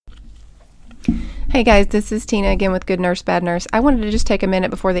Hey guys, this is Tina again with Good Nurse, Bad Nurse. I wanted to just take a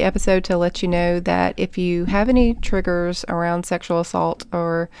minute before the episode to let you know that if you have any triggers around sexual assault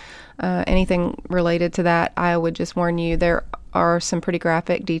or anything related to that, I would just warn you there are some pretty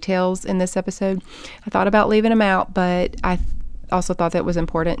graphic details in this episode. I thought about leaving them out, but I also thought that it was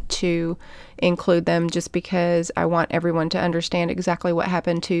important to include them just because I want everyone to understand exactly what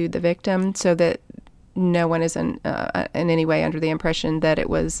happened to the victim so that no one is in any way under the impression that it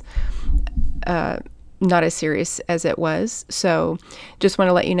was not as serious as it was. So just want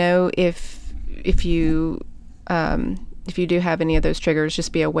to let you know if you do have any of those triggers,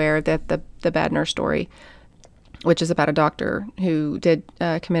 just be aware that the Bad Nurse story, which is about a doctor who did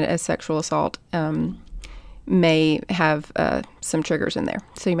commit a sexual assault, may have some triggers in there.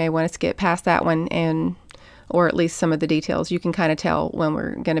 So you may want to skip past that one or at least some of the details. You can kind of tell when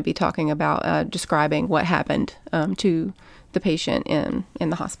we're going to be talking about describing what happened to the patient in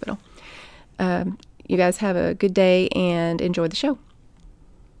the hospital. You guys have a good day and enjoy the show.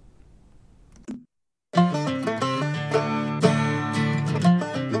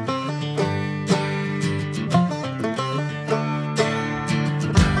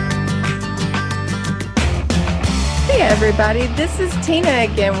 Hey everybody, this is Tina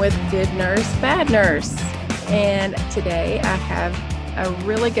again with Good Nurse, Bad Nurse. And today I have a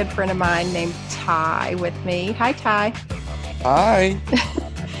really good friend of mine named Ty with me. Hi, Ty. Hi.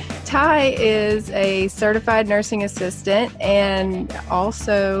 Ty is a certified nursing assistant and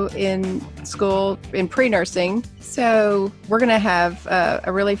also in school in pre-nursing. So we're going to have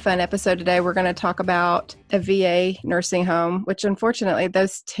a really fun episode today. We're going to talk about a VA nursing home, which unfortunately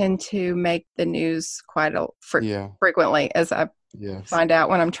those tend to make the news quite frequently, as I find out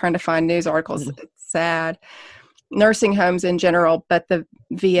when I'm trying to find news articles. It's sad. Nursing homes in general, but the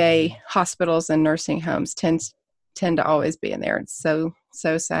VA hospitals and nursing homes tend to always be in there. It's so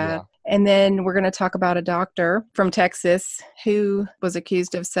sad. Yeah. And then we're going to talk about a doctor from Texas who was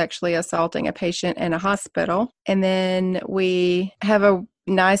accused of sexually assaulting a patient in a hospital. And then we have a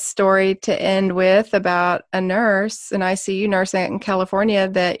nice story to end with about a nurse, an ICU nurse in California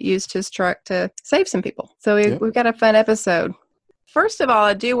that used his truck to save some people. So we've got a fun episode. First of all,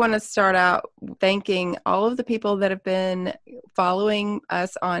 I do want to start out thanking all of the people that have been following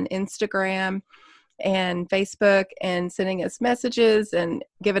us on Instagram and Facebook and sending us messages and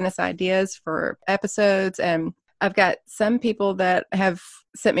giving us ideas for episodes. And I've got some people that have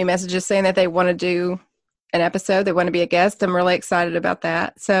sent me messages saying that they want to do an episode. They want to be a guest. I'm really excited about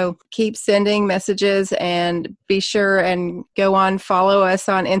that. So keep sending messages and be sure and go on, follow us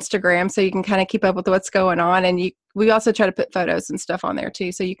on Instagram so you can kind of keep up with what's going on. And we also try to put photos and stuff on there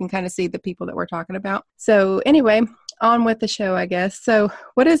too, so you can kind of see the people that we're talking about. So anyway, on with the show, I guess. So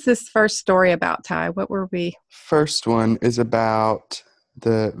what is this first story about, Ty? What were we? First one is about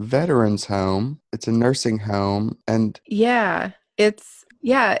the Veterans Home. It's a nursing home. And it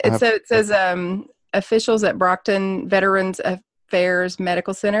says officials at Brockton Veterans Affairs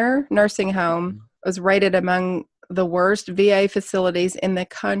Medical Center nursing home was rated among the worst VA facilities in the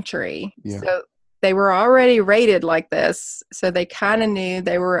country. Yeah. So they were already rated like this. So they kind of knew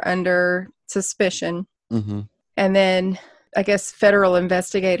they were under suspicion. Mm-hmm. And then I guess federal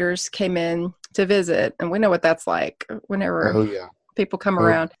investigators came in to visit, and we know what that's like whenever people come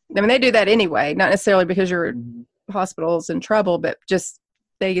around. I mean, they do that anyway, not necessarily because your hospital's in trouble, but just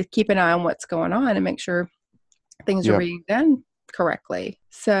they keep an eye on what's going on and make sure things are being done correctly.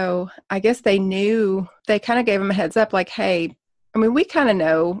 So I guess they knew, they kind of gave them a heads up like, hey, I mean, we kind of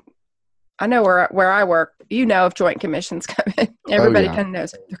know, I know where I work, if Joint Commission's coming. Everybody kind of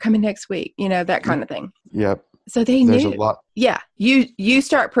knows they're coming next week, that kind of thing. Yep. So they knew. There's a lot. Yeah. You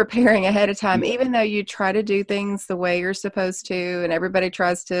start preparing ahead of time, even though you try to do things the way you're supposed to and everybody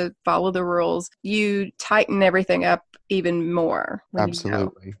tries to follow the rules, you tighten everything up even more.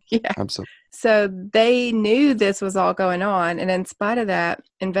 Absolutely. Yeah. Absolutely. So they knew this was all going on. And in spite of that,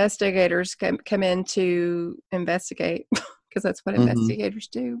 investigators come in to investigate because that's what investigators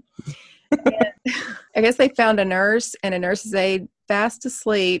do. And I guess they found a nurse and a nurse's aide fast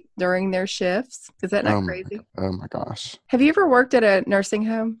asleep during their shifts. Is that not crazy? Oh my gosh. Have you ever worked at a nursing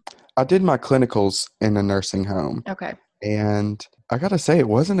home? I did my clinicals in a nursing home. Okay. And I got to say, it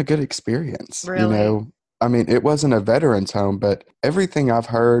wasn't a good experience. Really? I mean, it wasn't a veterans home, but everything I've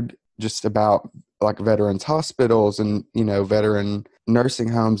heard just about like veterans hospitals and, veteran nursing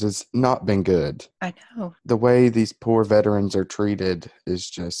homes has not been good. I know. The way these poor veterans are treated is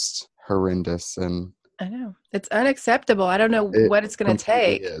just horrendous. And I know. It's unacceptable. I don't know what it's going to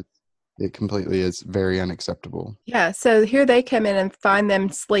take. it completely is very unacceptable. Yeah, so here they come in and find them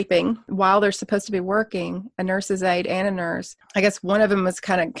sleeping while they're supposed to be working, a nurse's aide and a nurse. I guess one of them was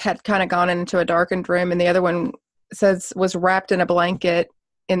had kind of gone into a darkened room, and the other one says was wrapped in a blanket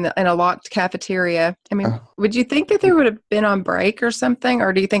in a locked cafeteria. I mean, would you think that they would have been on break or something,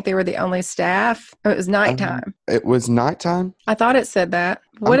 or do you think they were the only staff? Oh, it was nighttime. It was nighttime. I thought it said that.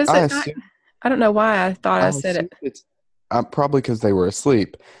 What is it? I don't know why I thought I said it. It's probably because they were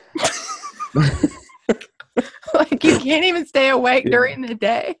asleep. Like you can't even stay awake during the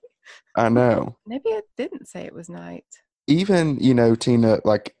day. I know. Maybe it didn't say it was night. Even, Tina,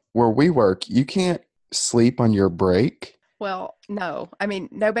 like where we work, you can't sleep on your break. Well, no. I mean,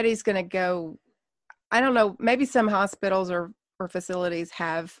 nobody's going to go. I don't know. Maybe some hospitals or facilities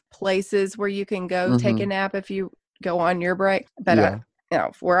have places where you can go take a nap if you go on your break. But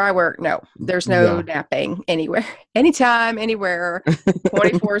where I work, no, there's no napping anywhere, anytime, anywhere,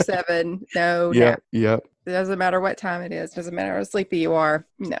 24/7. No nap. Yep. It doesn't matter what time it is. Doesn't matter how sleepy you are.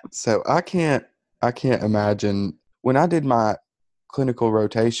 No. So I can't imagine when I did my clinical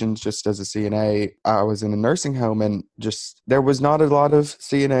rotations just as a CNA, I was in a nursing home and just there was not a lot of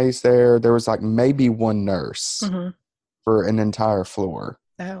CNAs there. There was like maybe one nurse for an entire floor.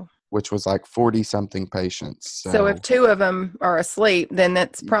 Oh. Which was like 40 something patients. So if two of them are asleep, then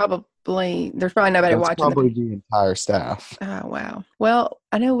there's probably nobody watching. Probably the entire staff. Oh, wow. Well,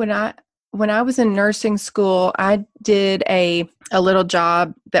 I know when I was in nursing school, I did a little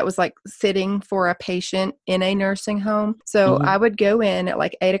job that was like sitting for a patient in a nursing home. So I would go in at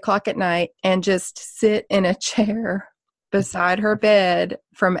like 8:00 at night and just sit in a chair beside her bed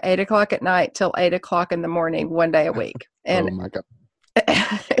from 8:00 at night till 8:00 in the morning, one day a week. And oh my God.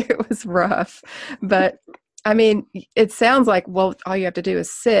 It was rough, but I mean, it sounds like, well, all you have to do is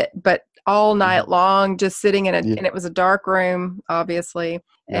sit, but all night long, just sitting in and it was a dark room, obviously.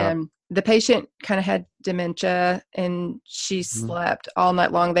 And the patient kind of had dementia and she slept all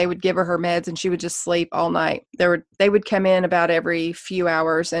night long. They would give her meds and she would just sleep all night. They would come in about every few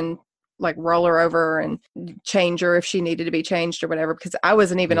hours and like roll her over and change her if she needed to be changed or whatever, because I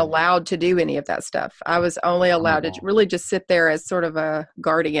wasn't even allowed to do any of that stuff. I was only allowed to really just sit there as sort of a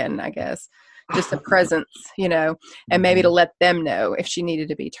guardian, I guess, just a presence, and maybe to let them know if she needed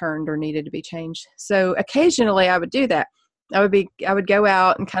to be turned or needed to be changed. So occasionally I would do that. I would go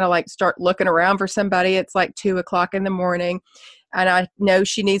out and kind of like start looking around for somebody. It's like 2:00 in the morning and I know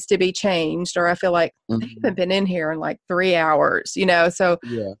she needs to be changed, or I feel like they haven't been in here in like 3 hours, so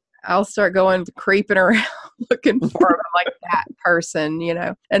I'll start creeping around looking for them. I'm like that person,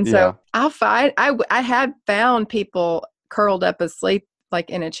 and so I'll find, I have found people curled up asleep,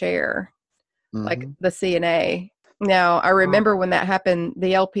 like in a chair, like the CNA. Now I remember when that happened,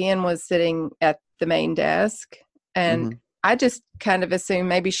 the LPN was sitting at the main desk and I just kind of assumed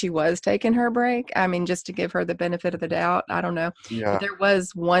maybe she was taking her break. I mean, just to give her the benefit of the doubt. I don't know. Yeah. But there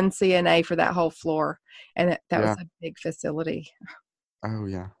was one CNA for that whole floor and that was a big facility. Oh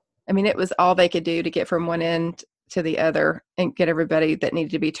yeah. I mean, it was all they could do to get from one end to the other and get everybody that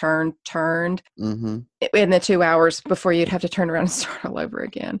needed to be turned in the 2 hours before you'd have to turn around and start all over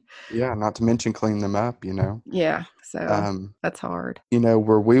again. Yeah, not to mention clean them up, Yeah, so that's hard.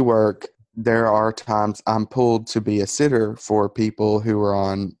 Where we work, there are times I'm pulled to be a sitter for people who are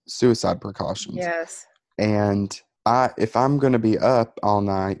on suicide precautions. Yes. And if I'm going to be up all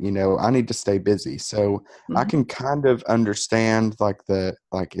night, I need to stay busy. So I can kind of understand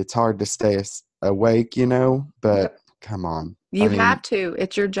it's hard to stay awake, but come on. You have to.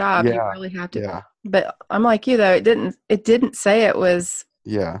 It's your job. Yeah, you really have to. Yeah. But I'm like you though. It didn't say it was.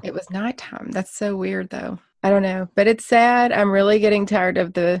 Yeah. It was nighttime. That's so weird though. I don't know, but it's sad. I'm really getting tired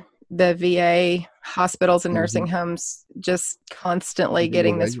of the VA hospitals and nursing homes just constantly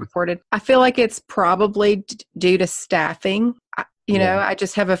getting this reported. I feel like it's probably due to staffing. I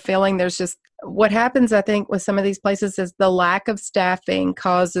just have a feeling there's just what happens, I think, with some of these places is the lack of staffing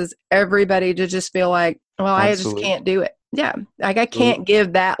causes everybody to just feel like, well, I just can't do it. Yeah. Like I can't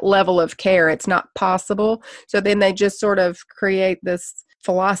give that level of care. It's not possible. So then they just sort of create this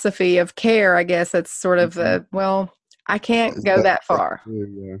philosophy of care, I guess. That's sort of I can't go that far.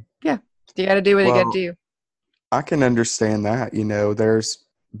 Yeah. You got to do what you got to do. I can understand that. There's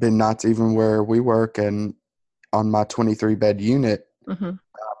been nights even where we work and on my 23-bed unit,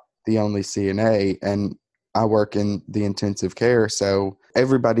 the only CNA, and I work in the intensive care. So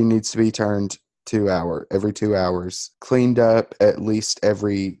everybody needs to be turned every 2 hours, cleaned up at least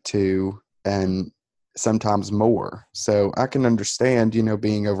every 2, and sometimes more. So I can understand,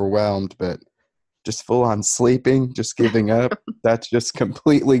 being overwhelmed, but just full on sleeping, just giving up, that's just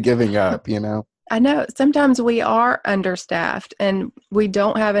completely giving up, I know sometimes we are understaffed and we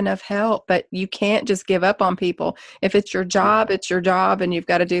don't have enough help, but you can't just give up on people. If it's your job, it's your job, and you've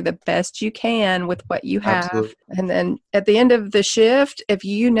got to do the best you can with what you have. Absolutely. And then at the end of the shift, if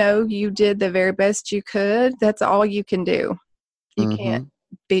you know you did the very best you could, that's all you can do. You can't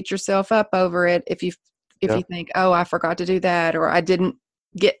beat yourself up over it if you think, oh, I forgot to do that, or I didn't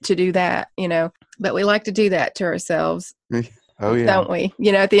get to do that, but we like to do that to ourselves. Oh, yeah. Don't we?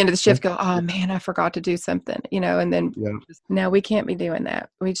 At the end of the shift, go, oh man, I forgot to do something, and then no, we can't be doing that.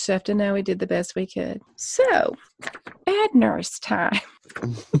 We just have to know we did the best we could. So, bad nurse time.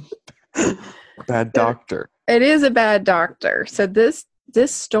 Bad doctor. It is a bad doctor. So this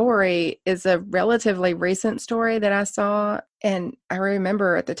story is a relatively recent story that I saw, and I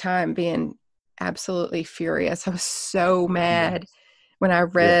remember at the time being absolutely furious. I was so mad when I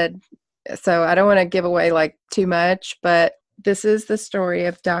read. So I don't want to give away like too much, but this is the story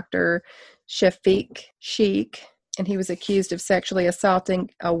of Dr. Shafiq Sheikh, and he was accused of sexually assaulting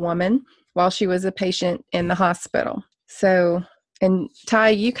a woman while she was a patient in the hospital. So, and Ty,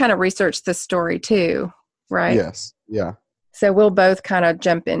 you kind of researched this story too, right? Yes. Yeah. So we'll both kind of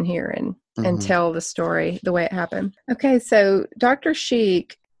jump in here and tell the story the way it happened. Okay, so Dr.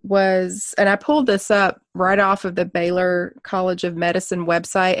 Sheikh was, and I pulled this up right off of the Baylor College of Medicine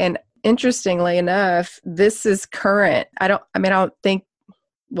website, and interestingly enough, this is current. I don't think,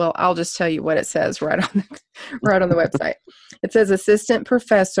 well, I'll just tell you what it says right on the website. It says assistant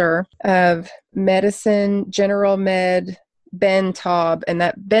professor of medicine, general med, Ben Taub, and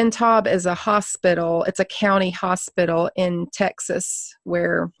that Ben Taub is a hospital. It's a county hospital in Texas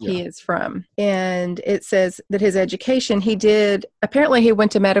where he is from. And it says that his education, apparently he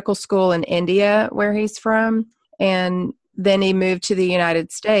went to medical school in India where he's from, and then he moved to the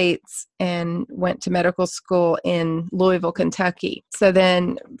United States and went to medical school in Louisville, Kentucky. So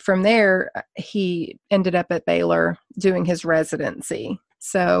then from there, he ended up at Baylor doing his residency.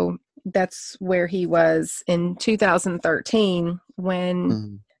 So that's where he was in 2013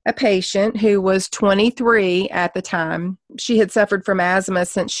 when a patient who was 23 at the time, she had suffered from asthma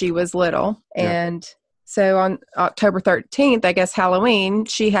since she was little. And so on October 13th, I guess Halloween,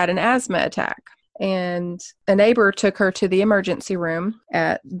 she had an asthma attack. And a neighbor took her to the emergency room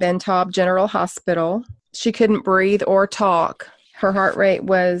at Ben Taub General Hospital. She couldn't breathe or talk. Her heart rate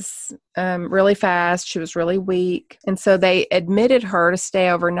was really fast. She was really weak. And so they admitted her to stay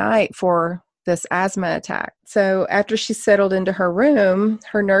overnight for this asthma attack. So after she settled into her room,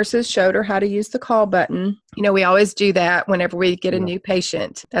 her nurses showed her how to use the call button. We always do that whenever we get a new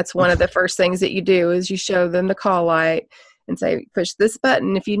patient. That's one of the first things that you do is you show them the call light and say, push this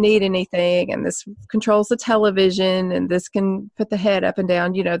button if you need anything, and this controls the television, and this can put the head up and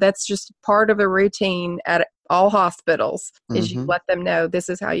down. That's just part of a routine at all hospitals, is you let them know this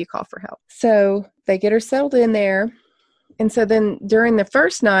is how you call for help. So they get her settled in there. And so then during the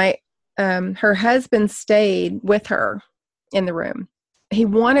first night, her husband stayed with her in the room. He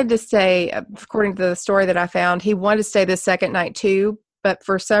wanted to stay, according to the story that I found, he wanted to stay the second night too, but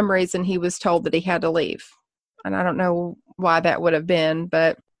for some reason he was told that he had to leave. And I don't know why that would have been,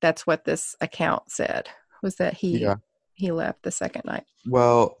 but that's what this account said, was that he left the second night.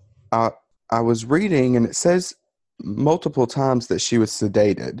 Well, I was reading, and it says multiple times that she was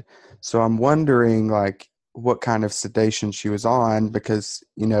sedated. So I'm wondering, like, what kind of sedation she was on, because,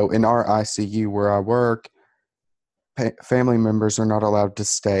 in our ICU where I work, family members are not allowed to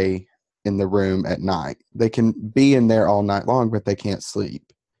stay in the room at night. They can be in there all night long, but they can't sleep.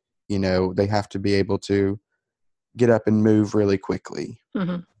 They have to be able to get up and move really quickly.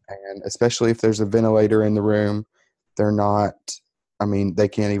 And especially if there's a ventilator in the room, they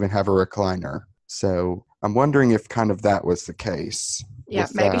can't even have a recliner. So I'm wondering if kind of that was the case. Yeah,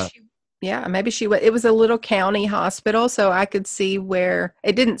 maybe she was. It was a little county hospital, so I could see where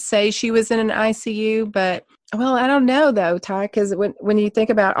it didn't say she was in an ICU, but well, I don't know though, Ty, because when you think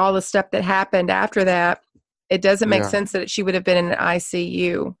about all the stuff that happened after that, it doesn't make sense that she would have been in an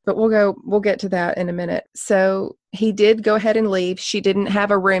ICU, but we'll get to that in a minute. So he did go ahead and leave. She didn't have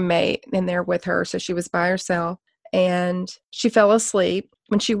a roommate in there with her, so she was by herself, and she fell asleep.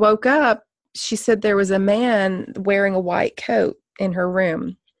 When she woke up, she said there was a man wearing a white coat in her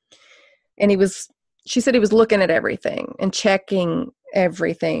room, and she said he was looking at everything and checking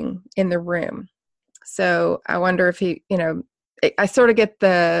everything in the room. So I wonder if I sort of get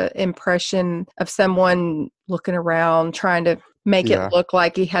the impression of someone looking around, trying to make it look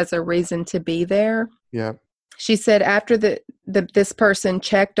like he has a reason to be there. Yeah. She said after this person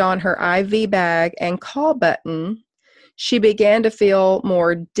checked on her IV bag and call button, she began to feel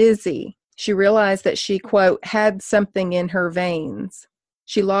more dizzy. She realized that she, quote, had something in her veins.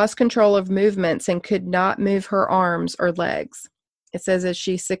 She lost control of movements and could not move her arms or legs. It says as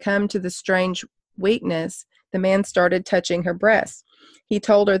she succumbed to the strange weakness, the man started touching her breasts. He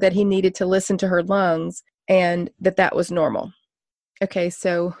told her that he needed to listen to her lungs and that was normal. Okay,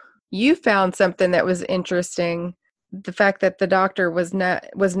 so you found something that was interesting, the fact that the doctor was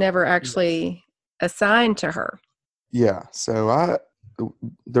never actually assigned to her. Yeah, so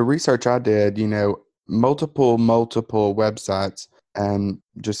the research I did, multiple websites and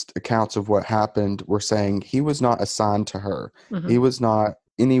just accounts of what happened were saying he was not assigned to her. Mm-hmm. He was not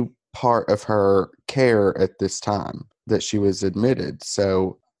any part of her care at this time that she was admitted.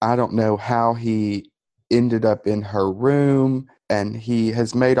 So I don't know how he ended up in her room, and he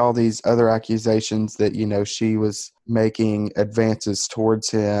has made all these other accusations that, she was making advances towards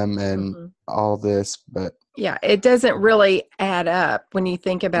him and mm-hmm. all this, but yeah, it doesn't really add up when you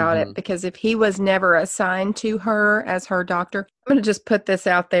think about mm-hmm. it, because if he was never assigned to her as her doctor, I'm going to just put this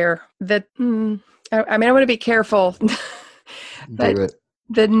out there that, I want to be careful, but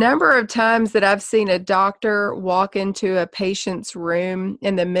the number of times that I've seen a doctor walk into a patient's room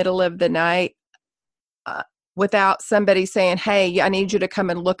in the middle of the night without somebody saying, hey, I need you to come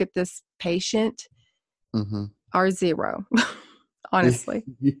and look at this patient mm-hmm. are zero. Honestly,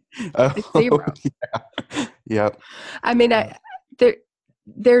 it's zero. Yeah. Yep. I mean,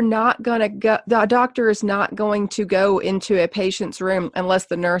 they're not going to go. The doctor is not going to go into a patient's room unless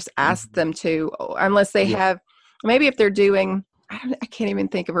the nurse asks mm-hmm. them to, unless they have. Maybe if they're doing, I can't even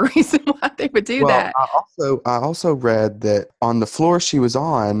think of a reason why they would do that. I also read that on the floor she was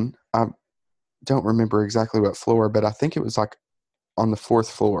on, I don't remember exactly what floor, but I think it was like on the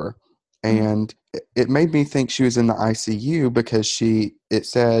 4th floor. And it made me think she was in the ICU because it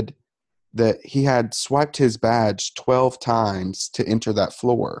said that he had swiped his badge 12 times to enter that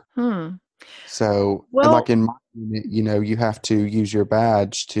floor. So, like in my unit, you have to use your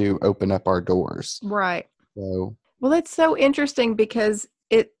badge to open up our doors. Right. So, well, it's so interesting because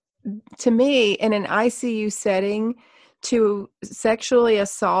to me, in an ICU setting, to sexually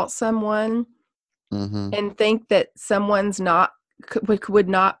assault someone mm-hmm. and think that someone's would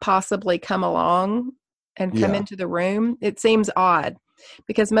not possibly come along and come into the room, it seems odd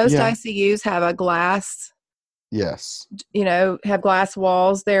because most ICUs have a glass, have glass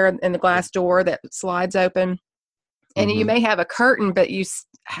walls there and the glass door that slides open, and mm-hmm. you may have a curtain, but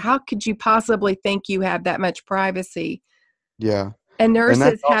how could you possibly think you have that much privacy? Yeah. And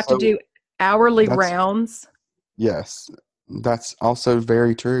nurses have to do hourly rounds. Yes. That's also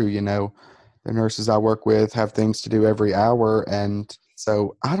very true. The nurses I work with have things to do every hour. And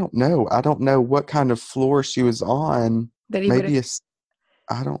so I don't know. I don't know what kind of floor she was on. I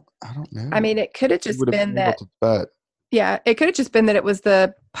don't know. I mean, it could have just been that. It could have just been that it was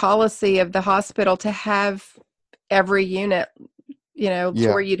the policy of the hospital to have every unit, to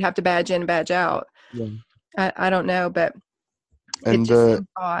where you'd have to badge in, badge out. Yeah. I don't know, but it just seems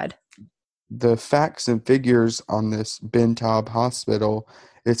odd. The facts and figures on this Ben Taub Hospital,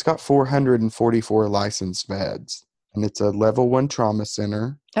 it's got 444 licensed beds, and it's a level 1 trauma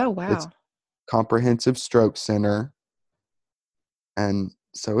center. Oh, wow. It's comprehensive stroke center. And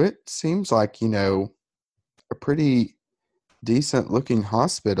so it seems like, a pretty decent looking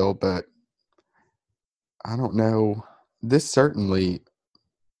hospital, but I don't know. This certainly,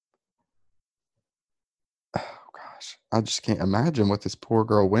 I just can't imagine what this poor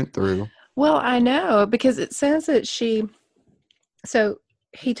girl went through. Well, I know, because it says that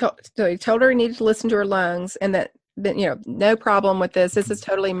he told her he needed to listen to her lungs, and that no problem with this. This is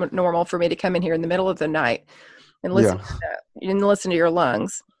totally normal for me to come in here in the middle of the night and listen to your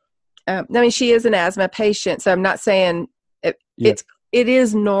lungs. She is an asthma patient, so I'm not saying it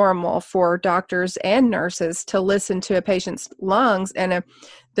is normal for doctors and nurses to listen to a patient's lungs, and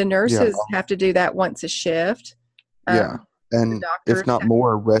the nurses have to do that once a shift. And if not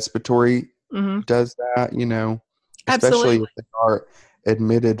more, respiratory mm-hmm. does that, especially if they are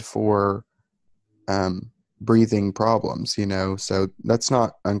admitted for breathing problems, so that's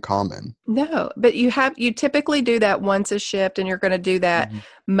not uncommon. No, but you typically do that once a shift, and you're going to do that mm-hmm.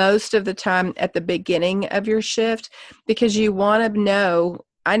 most of the time at the beginning of your shift, because you want to know.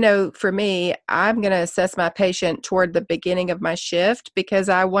 I know for me, I'm going to assess my patient toward the beginning of my shift, because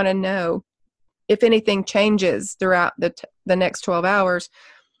I want to know if anything changes throughout the next 12 hours,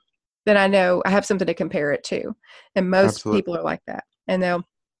 then I know I have something to compare it to. And most people are like that. And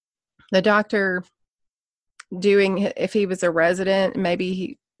the doctor if he was a resident, maybe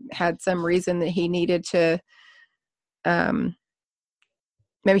he had some reason that he needed to,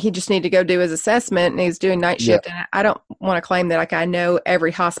 maybe he just needed to go do his assessment, and he's doing night shift. And I don't want to claim that I know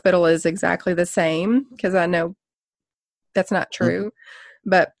every hospital is exactly the same, because I know that's not true.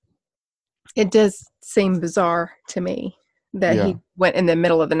 But it does seem bizarre to me that Yeah. he went in the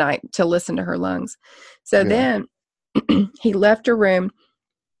middle of the night to listen to her lungs. So Yeah. then he left her room.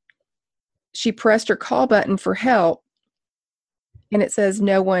 She pressed her call button for help, and it says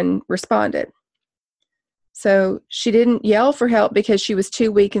no one responded. So she didn't yell for help because she was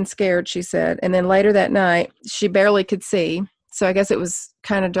too weak and scared, she said. And then later that night, she barely could see. So I guess it was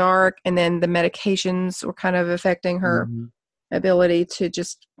kind of dark, and then the medications were kind of affecting her Mm-hmm. ability to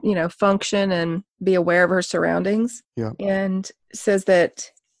just, function and be aware of her surroundings. Yeah. And says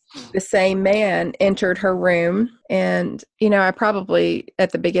that the same man entered her room. And, I probably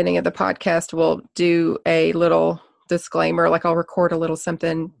at the beginning of the podcast will do a little disclaimer, like I'll record a little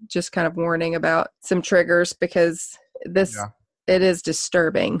something just kind of warning about some triggers, because it is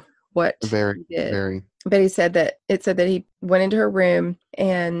disturbing what Very, he did. very. But he said that he went into her room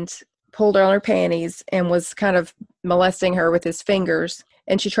and pulled her on her panties and was kind of molesting her with his fingers.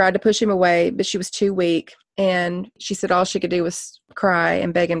 And she tried to push him away, but she was too weak. And she said all she could do was cry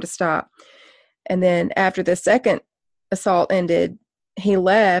and beg him to stop. And then after the second assault ended, he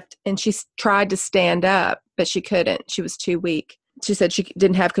left, and she tried to stand up, but she couldn't. She was too weak. She said she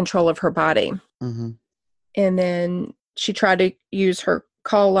didn't have control of her body. Mm-hmm. And then she tried to use her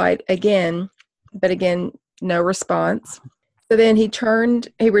call light again, but again, no response. So then he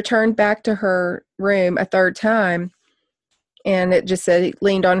returned back to her room a third time, and it just said he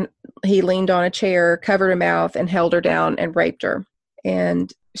leaned on a chair, covered her mouth, and held her down and raped her.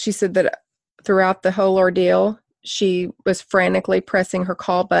 And she said that throughout the whole ordeal, she was frantically pressing her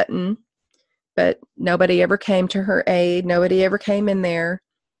call button, but nobody ever came to her aid. Nobody ever came in there.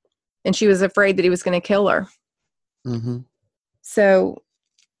 And she was afraid that he was going to kill her. Mm-hmm. So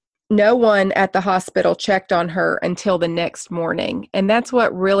no one at the hospital checked on her until the next morning. And that's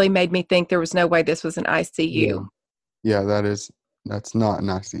what really made me think there was no way this was an ICU. Yeah, that's not an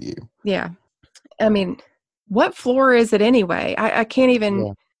ICU. Yeah. I mean, what floor is it anyway? I can't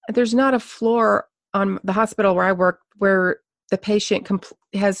even, there's not a floor on the hospital where I work where the patient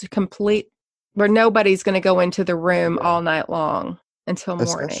where nobody's going to go into the room all night long until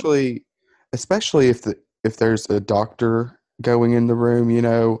morning. Especially if there's a doctor going in the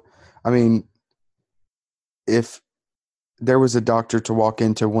room, I mean, if there was a doctor to walk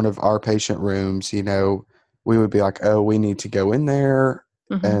into one of our patient rooms, we would be like, oh, we need to go in there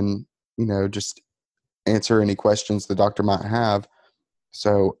and, just answer any questions the doctor might have.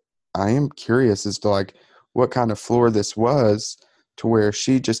 So I am curious as to what kind of floor this was to where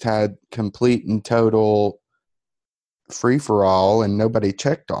she just had complete and total free for all and nobody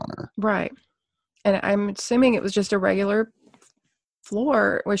checked on her. Right. And I'm assuming it was just a regular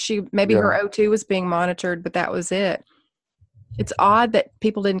floor where her O2 was being monitored, but that was it. It's odd that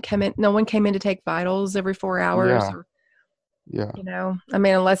people didn't come in. No one came in to take vitals every 4 hours. Yeah. I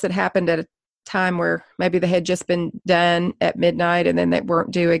mean, unless it happened at a time where maybe they had just been done at midnight and then they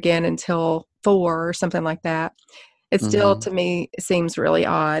weren't due again until 4 or something like that. It still, to me, seems really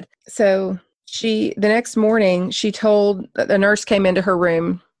odd. So the next morning, the nurse came into her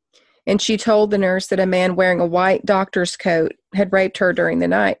room, and she told the nurse that a man wearing a white doctor's coat had raped her during the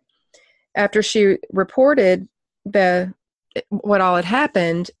night. After she reported what all had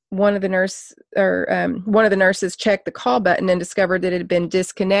happened, one of the nurses checked the call button and discovered that it had been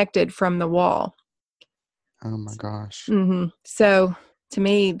disconnected from the wall. Oh my gosh. Mm-hmm. So to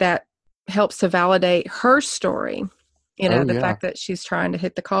me, that helps to validate her story. The fact that she's trying to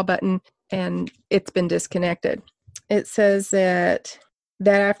hit the call button and it's been disconnected. It says that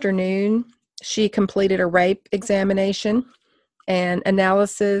afternoon, she completed a rape examination, and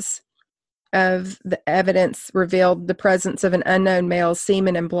analysis of the evidence revealed the presence of an unknown male's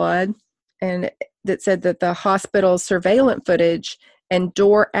semen and blood. And that said that the hospital's surveillance footage and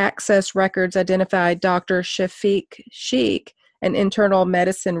door access records identified Dr. Shafiq Sheikh, an internal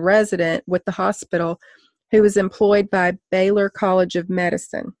medicine resident with the hospital, who was employed by Baylor College of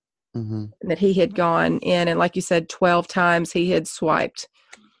Medicine. Mm-hmm. And that he had gone in, and like you said, 12 times he had swiped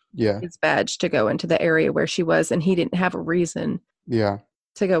his badge to go into the area where she was, and he didn't have a reason to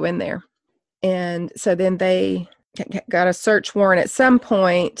go in there. And so then they got a search warrant at some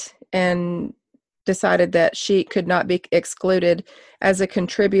point and decided that she could not be excluded as a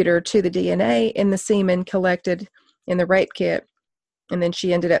contributor to the DNA in the semen collected in the rape kit. And then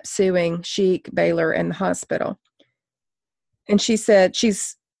she ended up suing Sheikh, Baylor, and the hospital. And she said,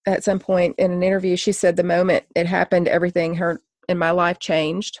 at some point in an interview, she said the moment it happened, everything in my life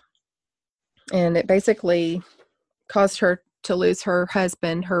changed. And it basically caused her to lose her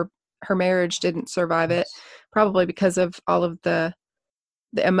husband. Her marriage didn't survive it, probably because of all of the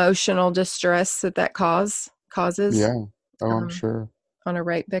emotional distress that causes. Yeah. Oh, I'm sure. on a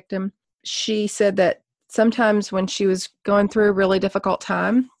rape victim. She said that sometimes when she was going through a really difficult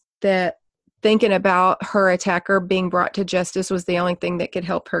time, that thinking about her attacker being brought to justice was the only thing that could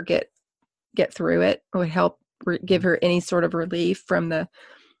help her get through it, would help give her any sort of relief from the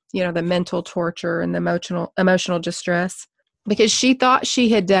mental torture and the emotional distress, because she thought she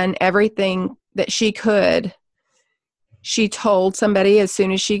had done everything that she could. She told somebody as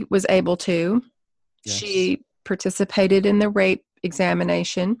soon as she was able to. Yes. She participated in the rape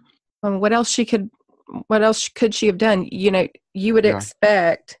examination. What else could she have done? You would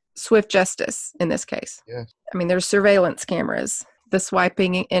expect swift justice in this case. Yes. I mean, there's surveillance cameras, the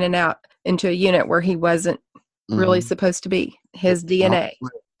swiping in and out into a unit where he wasn't really supposed to be. His DNA.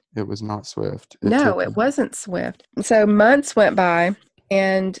 It was not swift. It wasn't swift. So months went by,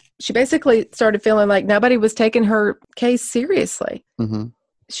 and she basically started feeling like nobody was taking her case seriously. Mm-hmm.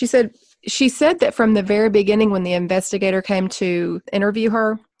 She said that from the very beginning, when the investigator came to interview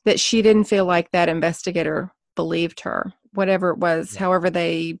her, that she didn't feel like that investigator believed her, whatever it was, however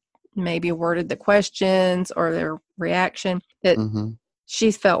they maybe worded the questions or their reaction, that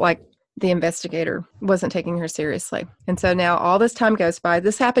she felt like the investigator wasn't taking her seriously. And so now all this time goes by.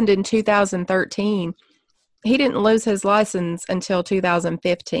 This happened in 2013. He didn't lose his license until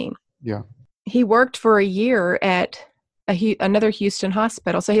 2015. Yeah. He worked for a year at another Houston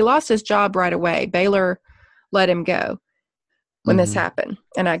hospital. So he lost his job right away. Baylor let him go when this happened.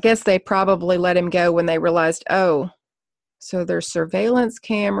 And I guess they probably let him go when they realized, so there's surveillance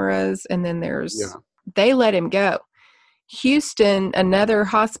cameras, and then they let him go. Houston, another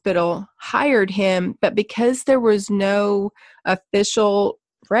hospital, hired him, but because there was no official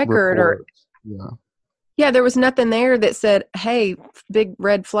record there was nothing there that said, hey, big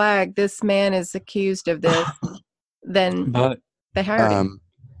red flag, this man is accused of this, then they hired him.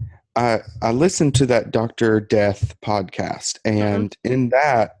 I listened to that Dr. Death podcast, and in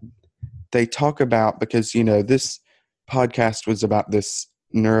that they talk about, because, this podcast was about this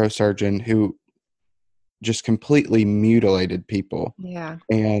neurosurgeon who just completely mutilated people. Yeah.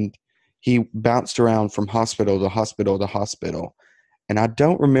 And he bounced around from hospital to hospital to hospital. And I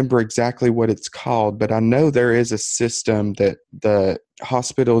don't remember exactly what it's called, but I know there is a system that the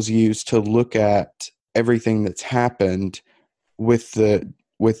hospitals use to look at everything that's happened with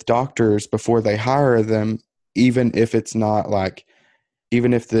doctors before they hire them, even if it's not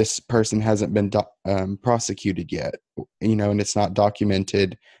even if this person hasn't been prosecuted yet, and it's not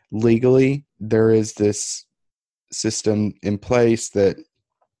documented legally. There is this system in place that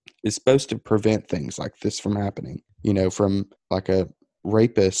is supposed to prevent things like this from happening, from like a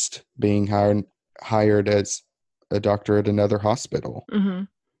rapist being hired as a doctor at another hospital. Mm-hmm.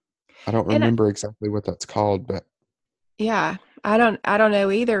 I don't remember exactly what that's called, but yeah, I don't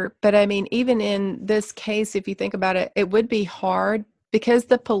know either. But I mean, even in this case, if you think about it, it would be hard because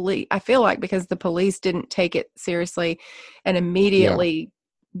the police didn't take it seriously and immediately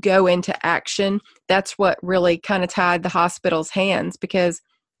go into action. That's what really kind of tied the hospital's hands, because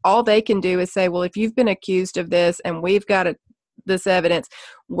all they can do is say, well, if you've been accused of this and we've got this evidence,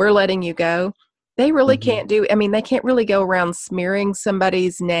 we're letting you go. They really can't they can't really go around smearing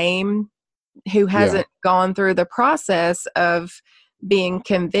somebody's name who hasn't gone through the process of being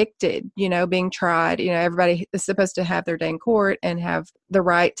convicted, being tried. Everybody is supposed to have their day in court and have the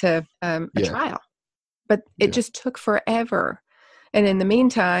right to a trial. But it just took forever. And in the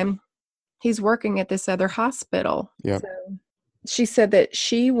meantime, he's working at this other hospital. Yep. So she said that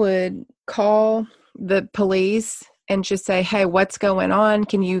she would call the police and just say, hey, what's going on?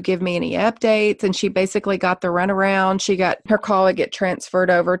 Can you give me any updates? And she basically got the runaround. She got her call would get transferred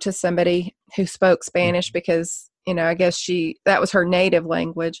over to somebody who spoke Spanish because, I guess that was her native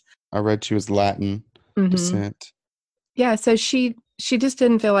language. I read she was Latin descent. Yeah. So she just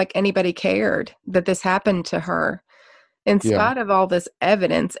didn't feel like anybody cared that this happened to her in spite of all this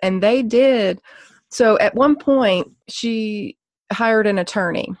evidence. And they did. So at one point she hired an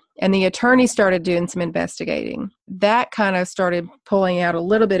attorney, and the attorney started doing some investigating. That kind of started pulling out a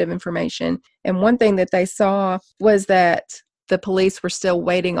little bit of information. And one thing that they saw was that the police were still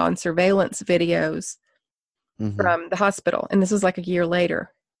waiting on surveillance videos from the hospital. And this was like a year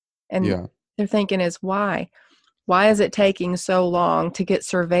later. And they're thinking is why? Why is it taking so long to get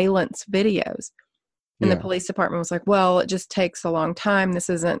surveillance videos? And the police department was like, well, it just takes a long time. This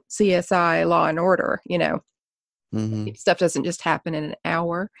isn't CSI Law and Order, Stuff doesn't just happen in an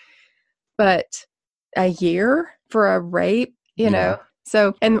hour. But a year for a rape,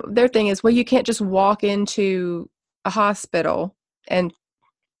 So, and their thing is, well, you can't just walk into a hospital and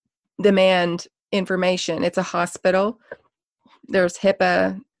demand information. It's a hospital. There's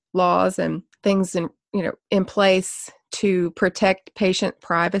HIPAA laws and things in place to protect patient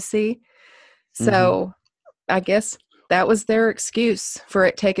privacy. So Mm-hmm. I guess that was their excuse for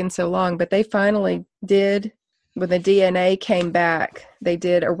it taking so long. But they finally did, when the DNA came back, they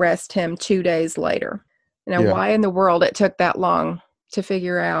did arrest him 2 days later. Now, Yeah. why in the world it took that long to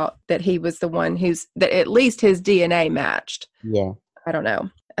figure out that he was the one that at least his DNA matched? Yeah. I don't know.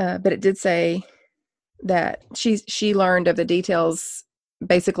 But it did say that she learned of the details.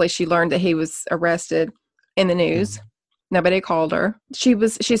 Basically, she learned that he was arrested in the news. Mm-hmm. Nobody called her. She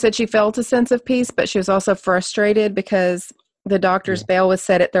said she felt a sense of peace, but she was also frustrated because the doctor's bail was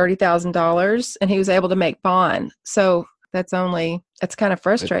set at $30,000 and he was able to make bond. So that's kind of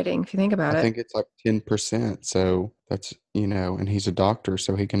frustrating if you think about it. I think it's like 10%. So that's, and he's a doctor,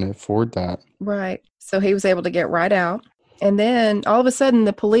 so he can afford that. Right. So he was able to get right out. And then all of a sudden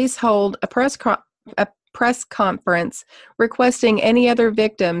the police hold a press conference requesting any other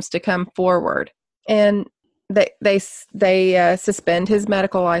victims to come forward. And they suspend his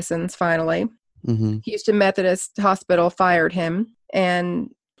medical license finally. Mm-hmm. Houston Methodist Hospital fired him, and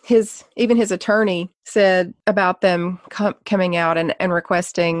even his attorney said about them coming out and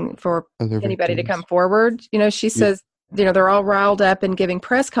requesting for anybody to come forward. She says, they're all riled up and giving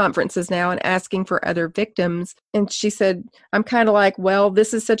press conferences now and asking for other victims. And she said, I'm kind of like, well,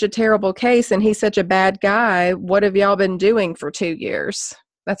 this is such a terrible case and he's such a bad guy. What have y'all been doing for 2 years?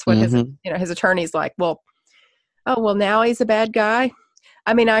 That's what his attorney's like, well, now he's a bad guy.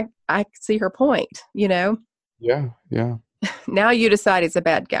 I mean, I see her point, Yeah. Now you decide he's a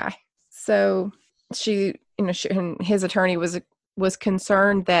bad guy. So and his attorney was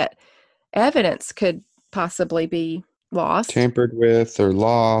concerned that evidence could possibly be lost, tampered with, or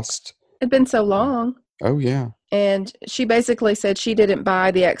lost. It'd been so long. Oh, yeah. And she basically said she didn't buy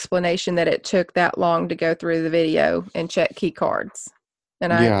the explanation that it took that long to go through the video and check key cards.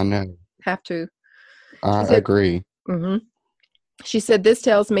 And I know. have to. I agree. Mm-hmm. She said, this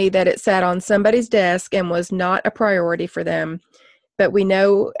tells me that it sat on somebody's desk and was not a priority for them. But we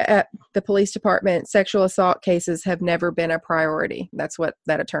know at the police department, sexual assault cases have never been a priority. That's what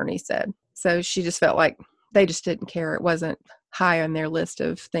that attorney said. So she just felt like they just didn't care. It wasn't high on their list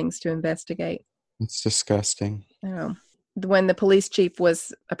of things to investigate. It's disgusting. When the police chief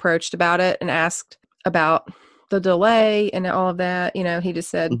was approached about it and asked about the delay and all of that, he just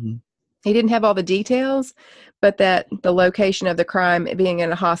said, mm-hmm. He didn't have all the details, but that the location of the crime being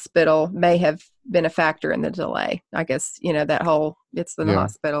in a hospital may have been a factor in the delay. I guess, that whole, it's in the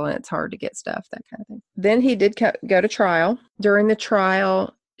hospital and it's hard to get stuff, that kind of thing. Then he did go to trial. During the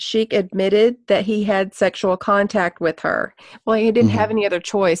trial, Sheik admitted that he had sexual contact with her. Well, he didn't have any other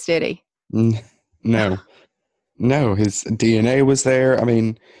choice, did he? No. No, his DNA was there. I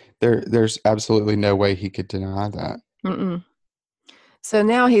mean, there's absolutely no way he could deny that. Mm-mm. So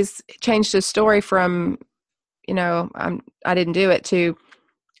now he's changed his story from, I didn't do it to,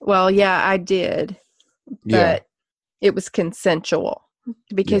 well, yeah, I did, but it was consensual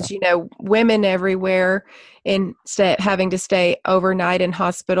because, women everywhere having to stay overnight in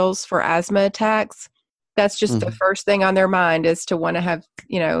hospitals for asthma attacks. That's just the first thing on their mind is to want to have,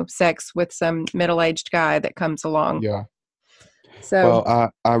 sex with some middle-aged guy that comes along. Yeah. So,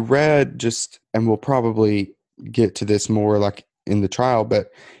 well, I read and we'll probably get to this more like in the trial, but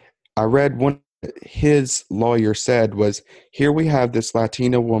I read his lawyer said was, here we have this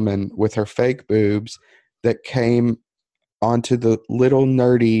Latina woman with her fake boobs that came onto the little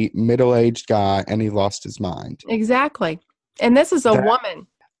nerdy middle-aged guy and he lost his mind. Exactly. And this is a woman.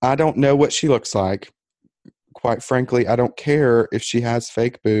 I don't know what she looks like. Quite frankly, I don't care if she has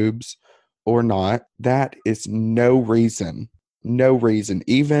fake boobs or not. That is no reason,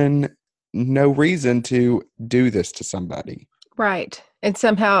 even no reason to do this to somebody. Right. And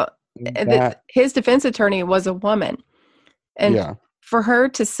somehow his defense attorney was a woman. And for her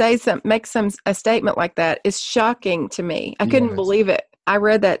to make a statement like that is shocking to me. I couldn't believe it. I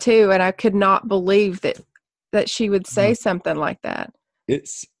read that too, and I could not believe that she would say something like that. It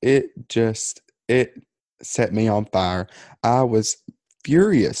set me on fire. I was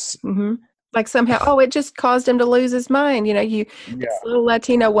furious. Mm-hmm. Like somehow, it just caused him to lose his mind. This little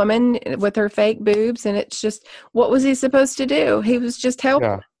Latina woman with her fake boobs, and it's just, what was he supposed to do? He was just helping.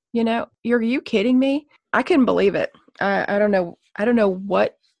 Are you kidding me? I couldn't believe it. I don't know. I don't know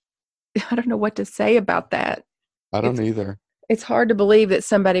what to say about that. I don't either. It's hard to believe that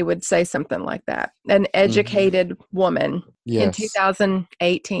somebody would say something like that. An educated woman in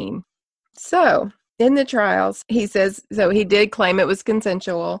 2018. So in the trials, he says, he did claim it was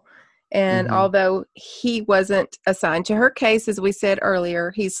consensual. And although he wasn't assigned to her case, as we said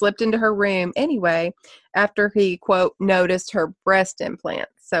earlier, he slipped into her room anyway after he, quote, noticed her breast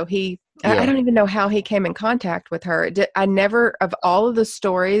implants. So he I Yeah. don't even know how he came in contact with her. I never, of all of the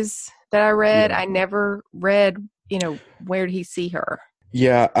stories that I read, Yeah. I never read, where did he see her?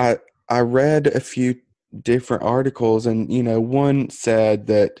 Yeah, I read a few different articles, and one said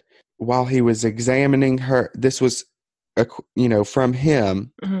that while he was examining her, this was from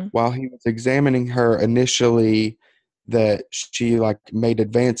him, Hmm. while he was examining her initially, that she like made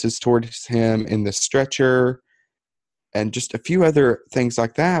advances towards him in the stretcher and just a few other things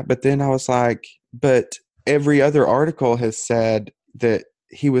like that. But then I was like, but every other article has said that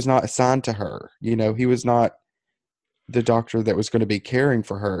he was not assigned to her. He was not the doctor that was going to be caring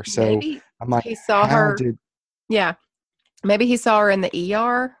for her. So Maybe I'm like, he saw how her. did, Yeah. Maybe he saw her in the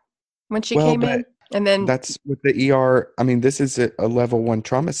ER when she well, came but in. And then, that's with the ER. I mean, this is a level one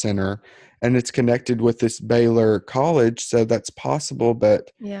trauma center and it's connected with this Baylor college. So that's possible, but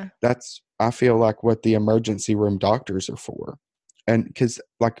yeah. that's, I feel like what the emergency room doctors are for. And because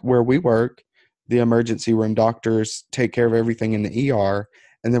like where we work, the emergency room doctors take care of everything in the ER.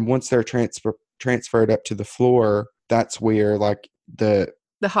 And then once they're transferred up to the floor, that's where like The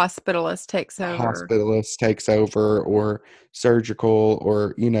hospitalist takes over. hospitalist takes over, or surgical,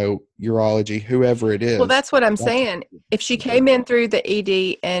 or urology, whoever it Well, is. that's what I'm That's saying. If she over. came in through the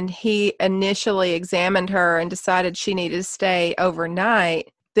ED and he initially examined her and decided she needed to stay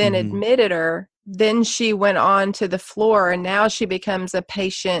overnight, then Hmm. admitted her, then she went on to the floor and now she becomes a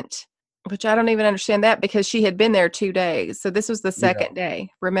patient, which I don't even understand that because she had been there 2 days. So this was the Yeah, second day.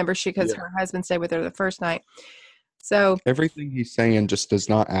 Remember, because yeah. her husband stayed with her the first night. So Everything he's saying just does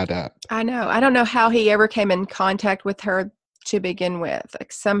not add up. I know. I don't know how he ever came in contact with her to begin with. Like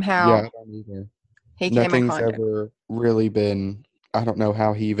Yeah, somehow I don't either. he came in Nothing's contact. ever really been. I don't know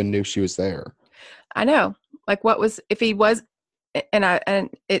how he even knew she was there. I know. Like what was if he was and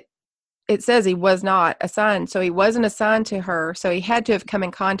it says he was not assigned. So he wasn't assigned to her. So he had to have come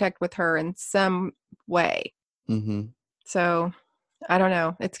in contact with her in some way. Hmm. So I don't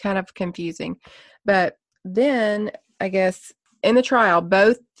know. It's kind of confusing. But then I guess in the trial,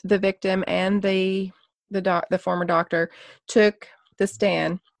 both the victim and the former doctor took the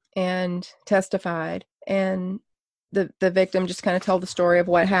stand and testified, and the victim just kind of told the story of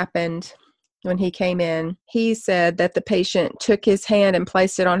what happened when he came in. He said that the patient took his hand and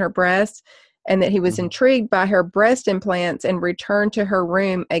placed it on her breast, and that he was Hmm. intrigued by her breast implants and returned to her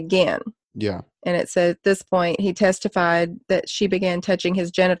room again. Yeah. And it said at this point, he testified that she began touching his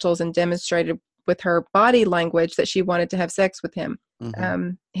genitals and demonstrated with her body language that she wanted to have sex with him.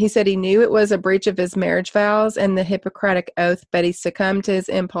 Hmm. He said he knew it was a breach of his marriage vows and the Hippocratic Oath, but he succumbed to his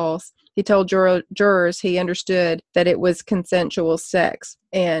impulse. He told jurors he understood that it was consensual sex.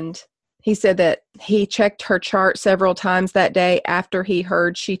 And he said that he checked her chart several times that day after he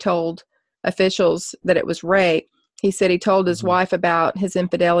heard she told officials that it was rape. He said he told his Hmm. wife about his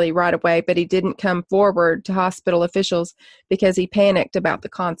infidelity right away, but he didn't come forward to hospital officials because he panicked about the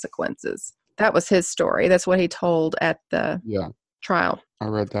consequences. That was his story. That's what he told at the Yeah, trial. I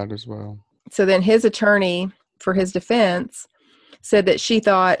read that as well. So then his attorney for his defense said that she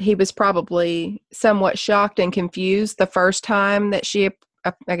thought he was probably somewhat shocked and confused the first time that she,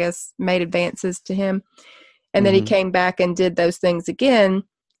 I guess, made advances to him. And then he Hmm. came back and did those things again.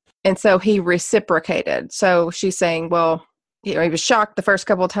 And so he reciprocated. So she's saying, well, he was shocked the first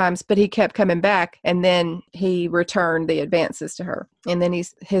couple of times, but he kept coming back, and then he returned the advances to her. And then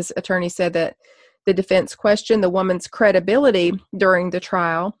his attorney said that the defense questioned the woman's credibility during the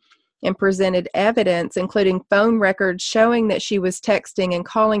trial and presented evidence, including phone records showing that she was texting and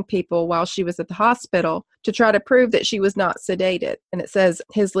calling people while she was at the hospital to try to prove that she was not sedated. And it says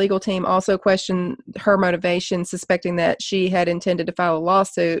his legal team also questioned her motivation, suspecting that she had intended to file a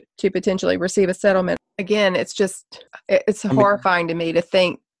lawsuit to potentially receive a settlement. Again, it's I mean, horrifying to me to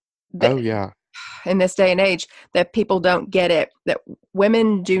think that oh yeah, in this day and age that people don't get it, that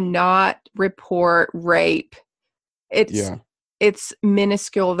women do not report rape. It's yeah. it's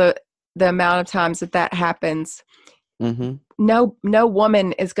minuscule the amount of times that happens. Hmm. No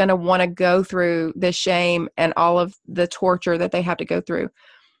woman is going to want to go through the shame and all of the torture that they have to go through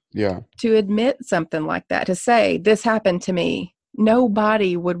Yeah, to admit something like that, to say this happened to me.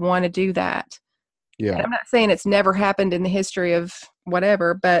 Nobody would want to do that. And yeah. I'm not saying it's never happened in the history of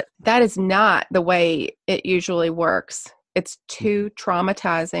whatever, but that is not the way it usually works. It's Mhm. too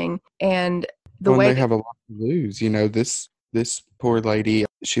traumatizing. And the Well, and way they that, have a lot to lose. This poor lady,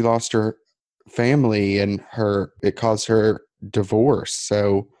 she lost her family, and it caused her divorce.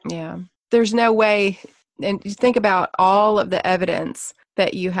 So yeah, there's no way. And you think about all of the evidence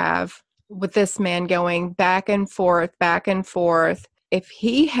that you have with this man going back and forth, back and forth. If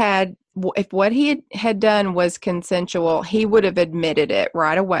what he had done was consensual, he would have admitted it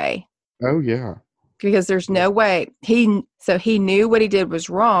right away. Oh, yeah. because there's Yeah. no way he knew what he did was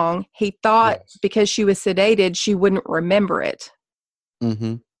wrong. He thought Yes. because she was sedated, she wouldn't remember it.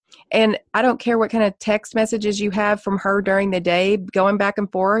 Mm-hmm. And I don't care what kind of text messages you have from her during the day, going back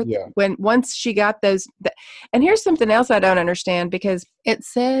and forth. Yeah. Once she got those, and here's something else I don't understand, because it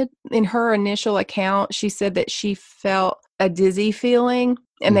said in her initial account, she said that she felt a dizzy feeling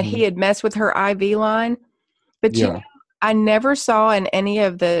and that he had messed with her IV line. But Yeah. I never saw in any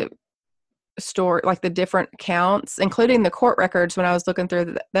of the store, like the different accounts, including the court records, when I was looking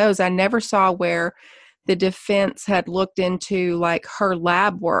through those, I never saw where the defense had looked into like her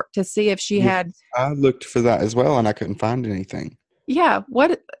lab work to see if she Yeah. had. I looked for that as well, and I couldn't find anything. Yeah,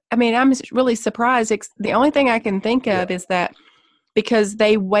 I'm really surprised. The only thing I can think Yeah. of is that because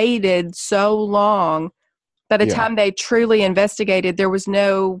they waited so long, by the time they truly investigated, there was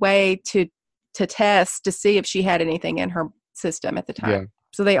no way to test to see if she had anything in her system at the time. Yeah.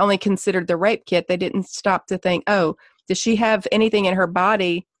 So they only considered the rape kit. They didn't stop to think, oh, does she have anything in her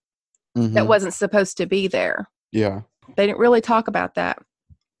body that wasn't supposed to be there? Yeah. They didn't really talk about that.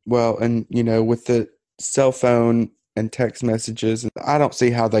 Well, and, with the cell phone and text messages, I don't see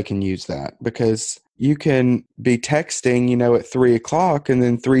how they can use that, because you can be texting, at 3:00, and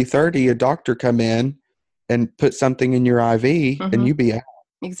then 3:30, a doctor come in and put something in your IV and you be out.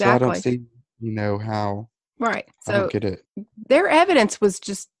 Exactly. So I don't see, how. Right. I don't get it. Their evidence was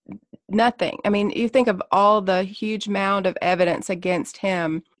just nothing. I mean, you think of all the huge mound of evidence against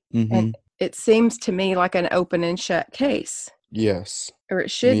him, and it seems to me like an open and shut case. Yes. Or it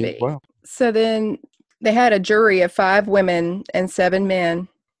should Me be. as well. So then they had a jury of 5 women and 7 men,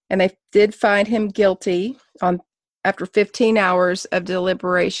 and they did find him guilty after 15 hours of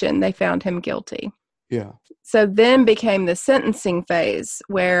deliberation. They found him guilty. Yeah. So then became the sentencing phase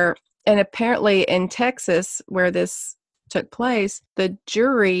where, and apparently in Texas where this took place, the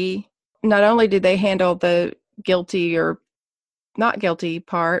jury, not only did they handle the guilty or not guilty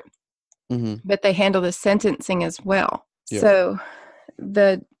part, but they handle the sentencing as well. Yeah. So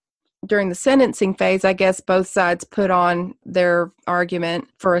during the sentencing phase, I guess both sides put on their argument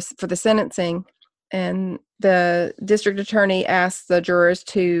for the sentencing, and the district attorney asked the jurors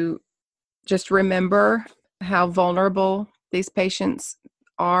to just remember how vulnerable these patients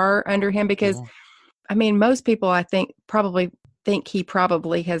are under him, because I mean, most people I think he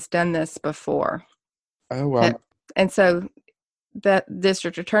probably has done this before. Oh, well. And so that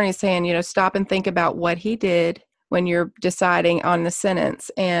district attorney is saying, stop and think about what he did when you're deciding on the sentence,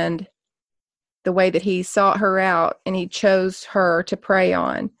 and the way that he sought her out and he chose her to prey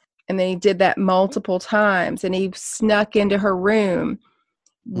on. And then he did that multiple times, and he snuck into her room.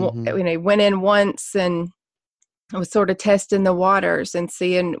 He went in once and was sort of testing the waters and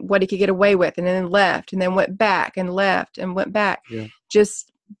seeing what he could get away with, and then left, and then went back and left and went back. Yeah.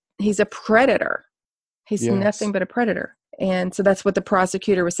 He's a predator. He's nothing but a predator. And so that's what the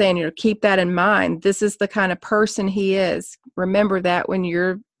prosecutor was saying, keep that in mind. This is the kind of person he is. Remember that when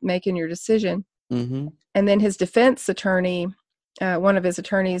you're making your decision. And then his defense attorney, one of his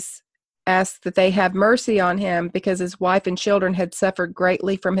attorneys, asked that they have mercy on him because his wife and children had suffered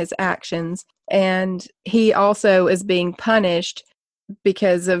greatly from his actions. And he also is being punished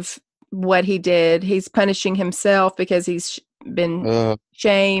because of what he did. He's punishing himself because he's been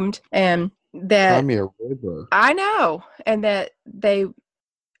shamed, and that I know, and that they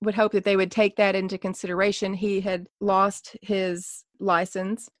would hope that they would take that into consideration. He had lost his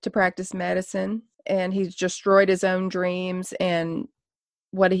license to practice medicine, and he's destroyed his own dreams. And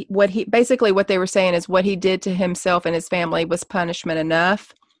what he basically, what they were saying is what he did to himself and his family was punishment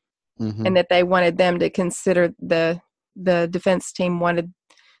enough, and that they wanted them to consider, the defense team wanted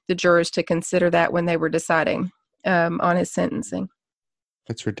the jurors to consider that when they were deciding on his sentencing.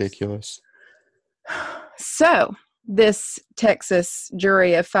 That's ridiculous. So this Texas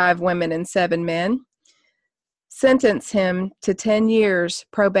jury of 5 women and 7 men sentenced him to 10 years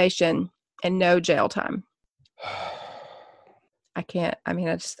probation and no jail time. I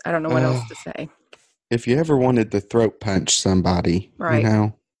don't know what else to say. If you ever wanted to throat punch somebody, right.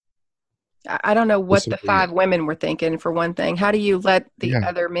 I don't know what the 5 women were thinking, for one thing. How do you let the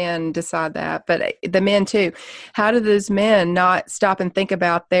other men decide that? But the men too. How do those men not stop and think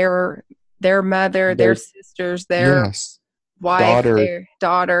about their mother, their sisters, their wife, their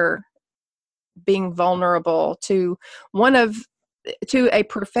daughter being vulnerable to a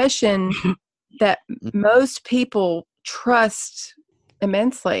profession that most people trust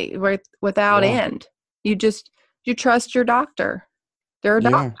immensely without end. You trust your doctor. They're a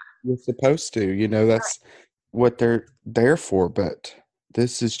doctor. You're supposed to, that's what they're there for. But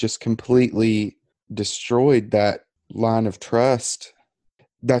this has just completely destroyed that line of trust.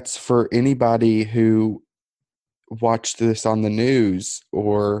 that's for anybody who watched this on the news,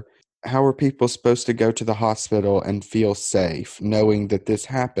 or how are people supposed to go to the hospital and feel safe knowing that this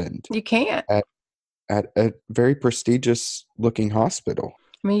happened You can't. at a very prestigious looking hospital?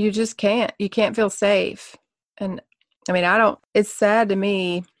 I mean, you just can't. You can't feel safe. And I mean, it's sad to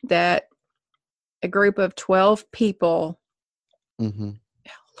me that a group of 12 people Mm-hmm.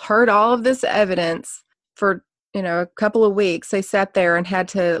 heard all of this evidence for, a couple of weeks. They sat there and had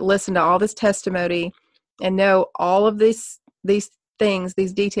to listen to all this testimony and know all of these things,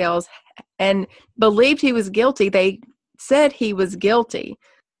 these details, and believed he was guilty. They said he was guilty.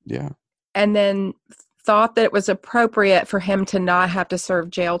 Yeah. And then thought that it was appropriate for him to not have to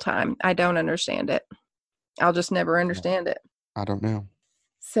serve jail time. I don't understand it. I'll just never understand it. I don't know.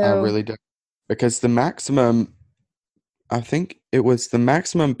 So I really don't. Because I think it was the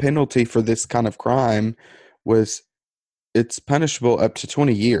maximum penalty for this kind of crime was it's punishable up to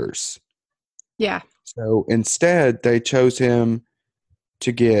 20 years. yeah. So instead, they chose him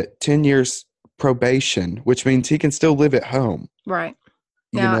to get 10 years probation, which means he can still live at home. Right.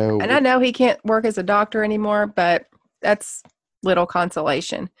 You Now, know, and I know he can't work as a doctor anymore, but that's little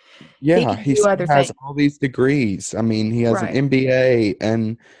consolation. yeah, He he can do still other has things. all these degrees. I mean, he has an Right. MBA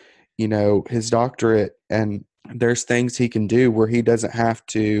and, his doctorate, and there's things he can do where he doesn't have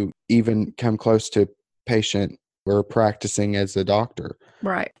to even come close to patient or practicing as a doctor.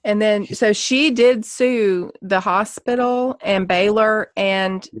 Right. And then, so she did sue the hospital and Baylor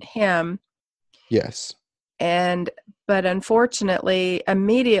and him. Yes. But unfortunately,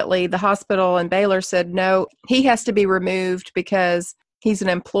 immediately the hospital and Baylor said, no, he has to be removed because he's an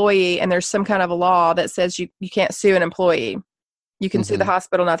employee and there's some kind of a law that says you can't sue an employee. You can sue the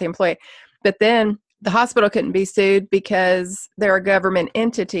hospital, not the employee. But then the hospital couldn't be sued because they're a government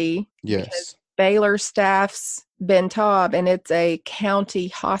entity. Yes. Because Baylor staffs Ben Taub, and it's a county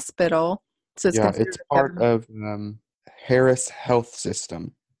hospital. So it's part of Harris Health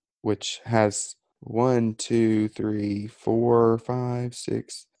System, which has 1, 2, 3, 4, 5,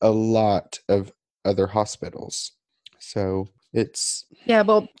 6, a lot of other hospitals. So it's... Yeah,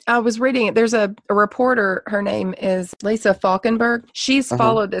 well, I was reading it. There's a reporter. Her name is Lisa Falkenberg. She's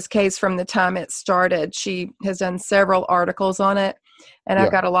followed this case from the time it started. She has done several articles on it, and I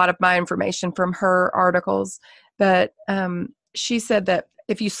got a lot of my information from her articles. But she said that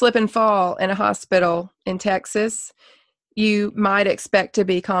if you slip and fall in a hospital in Texas, you might expect to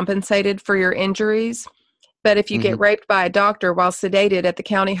be compensated for your injuries. But if you get raped by a doctor while sedated at the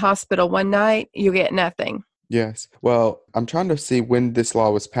county hospital one night, you get nothing. Yes. Well, I'm trying to see when this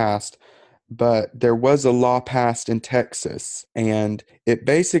law was passed, but there was a law passed in Texas, and it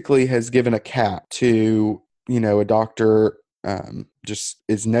basically has given a cap to, a doctor just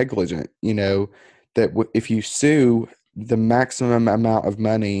is negligent, that if you sue, the maximum amount of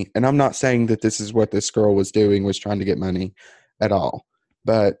money, and I'm not saying that this is what this girl was doing, was trying to get money at all,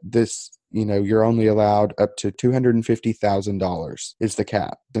 but this, you're only allowed up to $250,000 is the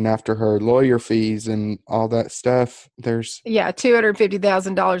cap. And after her lawyer fees and all that stuff, there's... Yeah,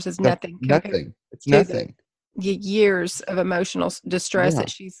 $250,000 is nothing. Nothing. It's nothing. The years of emotional distress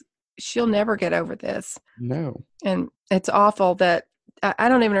that she'll never get over this. No. And it's awful that I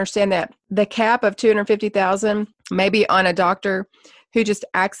don't even understand that the cap of $250,000 maybe on a doctor who just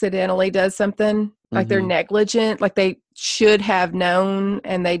accidentally does something, like they're negligent, like they should have known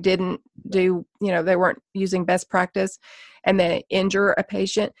and they didn't do, they weren't using best practice, and they injure a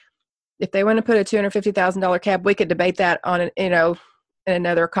patient. If they want to put a $250,000 cap, we could debate that on, in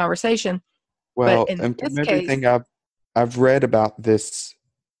another conversation. Well, and from everything I've read about this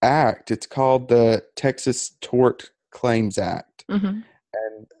act, it's called the Texas Tort Claims Act.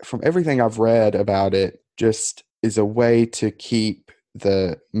 And from everything I've read about it, just is a way to keep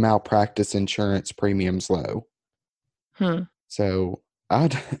the malpractice insurance premiums low. So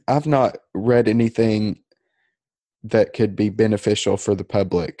I've not read anything that could be beneficial for the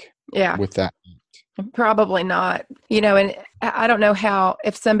public. Yeah, with that. Probably not. And I don't know how,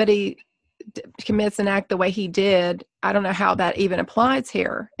 if somebody commits an act the way he did, I don't know how that even applies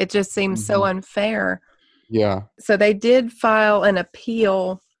here. It just seems so unfair. Yeah. So they did file an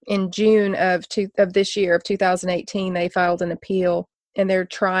appeal in June of this year, of 2018. They filed an appeal, and they're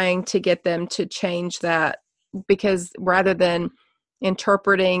trying to get them to change that, because rather than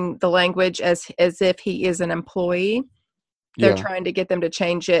interpreting the language as if he is an employee, they're trying to get them to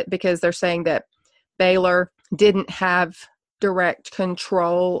change it, because they're saying that Baylor didn't have direct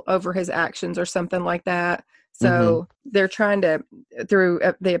control over his actions or something like that. So they're trying to, through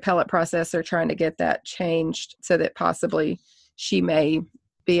the appellate process, they're trying to get that changed so that possibly she may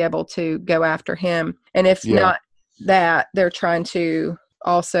be able to go after him. And if not that, they're trying to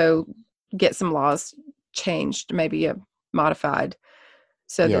also get some laws changed, maybe modified,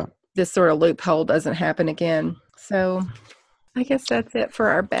 so that this sort of loophole doesn't happen again. So I guess that's it for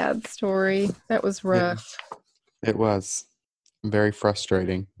our bad story. That was rough. It was very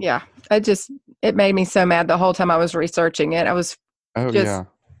frustrating. Yeah. It made me so mad the whole time I was researching it. I was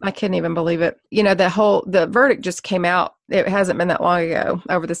I couldn't even believe it. The verdict just came out. It hasn't been that long ago,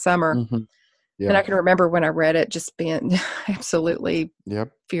 over the summer. Mm-hmm. Yeah. And I can remember when I read it just being absolutely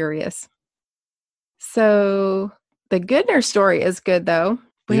furious. So the good nurse story is good, though.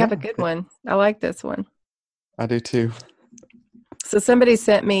 We have a good one. I like this one. I do too. So somebody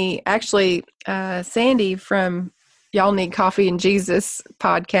sent me, actually, Sandy from Y'all Need Coffee and Jesus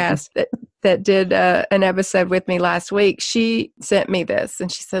podcast that did an episode with me last week. She sent me this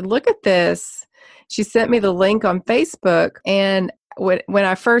and she said, look at this. She sent me the link on Facebook. And when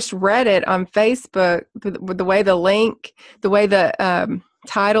I first read it on Facebook, the way the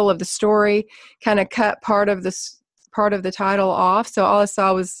title of the story kind of cut part of the title off. So all I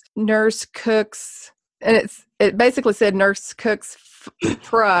saw was nurse cooks, and it basically said nurse cooks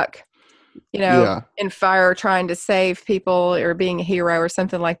truck, in fire trying to save people or being a hero or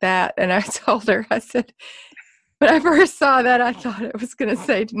something like that. And I told her, I said, when I first saw that, I thought it was going to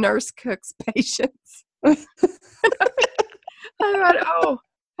say nurse cooks patients. I thought, oh,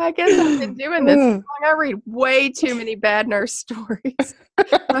 I guess I've been doing this long. I read way too many bad nurse stories.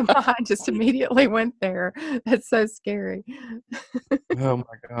 My mind just immediately went there. That's so scary. Oh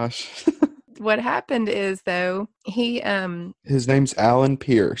my gosh. What happened is, though, his name's Alan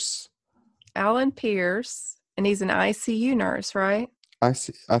Pierce. Alan Pierce, and he's an ICU nurse, right? I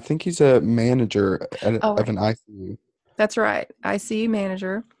think he's a manager of an ICU. That's right, ICU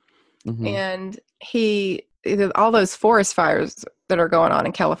manager. Mm-hmm. And all those forest fires that are going on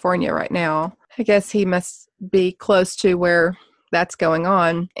in California right now, I guess he must be close to where that's going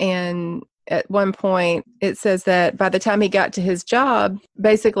on. And at one point, it says that by the time he got to his job,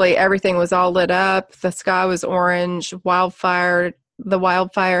 basically everything was all lit up. The sky was orange. The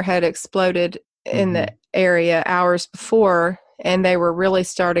wildfire had exploded in the area hours before, and it was really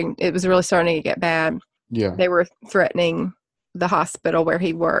starting to get bad. Yeah. They were threatening the hospital where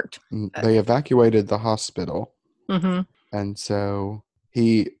he worked. They evacuated the hospital. Mm-hmm. And so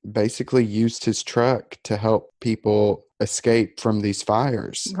he basically used his truck to help people escape from these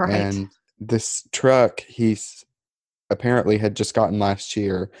fires. Right. And this truck, he's apparently had just gotten last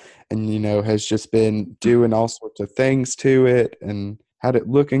year and, has just been doing all sorts of things to it and had it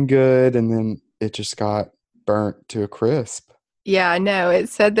looking good. And then it just got burnt to a crisp. Yeah, I know. It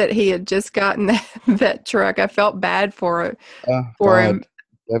said that he had just gotten that truck. I felt bad for him.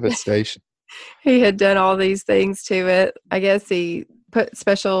 Devastation. He had done all these things to it. I guess he put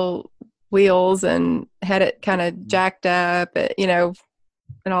special wheels and had it kind of jacked up, and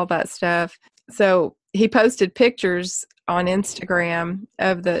all that stuff. So he posted pictures on Instagram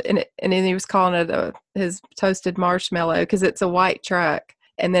of and then he was calling it his toasted marshmallow because it's a white truck.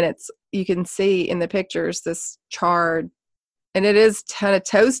 And then you can see in the pictures this charred, and it is kind of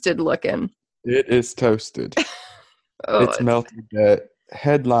toasted looking. It is toasted. It's melted the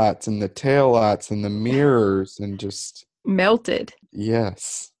headlights and the taillights and the mirrors and just melted.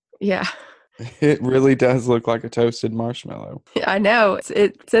 Yes. Yeah. It really does look like a toasted marshmallow. I know.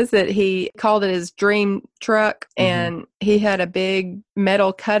 It says that he called it his dream truck, and he had a big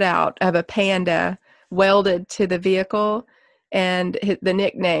metal cutout of a panda welded to the vehicle, and he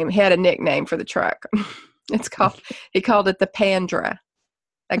had a nickname for the truck. He called it the Pandra.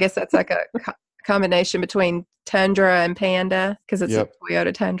 I guess that's like a combination between Tundra and Panda because it's a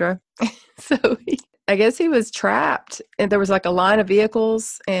Toyota Tundra. So I guess he was trapped, and there was like a line of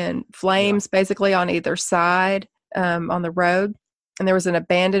vehicles and flames basically on either side on the road. And there was an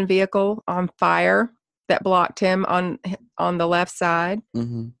abandoned vehicle on fire that blocked him on the left side.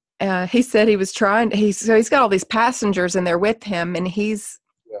 Mm-hmm. He said he was he's got all these passengers in there with him, and he's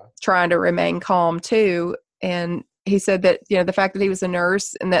trying to remain calm too. And he said that, the fact that he was a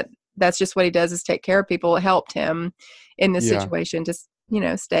nurse and that's just what he does is take care of people. It helped him in this situation to,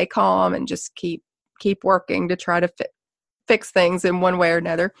 stay calm and just keep working to try to fix things in one way or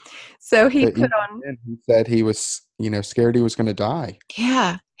another. So he said he was, scared he was going to die.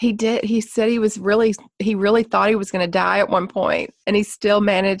 Yeah, he did. He said he really thought he was going to die at one point, and he still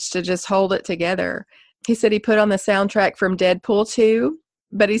managed to just hold it together. He said he put on the soundtrack from Deadpool 2,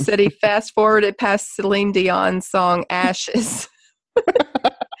 but he said he fast forwarded past Celine Dion's song Ashes.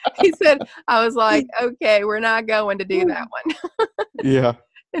 He said, I was like, okay, we're not going to do that one. Yeah.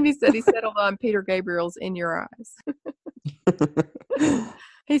 And he said he settled on Peter Gabriel's In Your Eyes.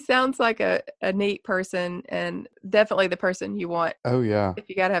 He sounds like a neat person, and definitely the person you want. Oh, yeah. If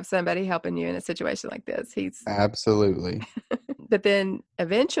you got to have somebody helping you in a situation like this. Absolutely. But then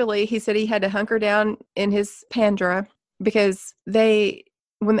eventually he said he had to hunker down in his Pandra because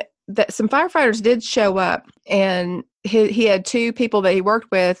some firefighters did show up, and he had two people that he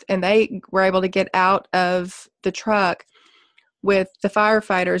worked with, and they were able to get out of the truck with the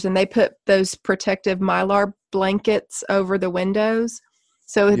firefighters, and they put those protective Mylar blankets over the windows.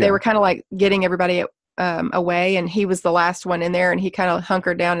 So they were kind of like getting everybody away, and he was the last one in there, and he kind of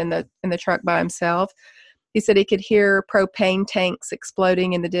hunkered down in the truck by himself. He said he could hear propane tanks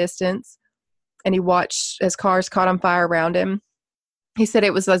exploding in the distance, and he watched as cars caught on fire around him. He said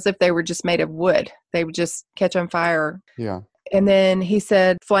it was as if they were just made of wood. They would just catch on fire. Yeah. And then he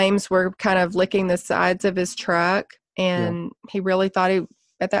said flames were kind of licking the sides of his truck, and he really thought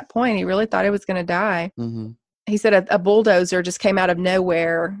at that point, he really thought he was going to die. Mm-hmm. He said a bulldozer just came out of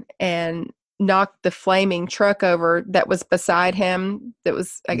nowhere and knocked the flaming truck over that was beside him, that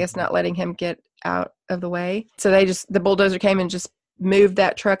was, I guess, not letting him get out of the way. So the bulldozer came and just moved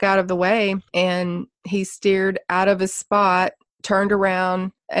that truck out of the way, and he steered out of his spot, turned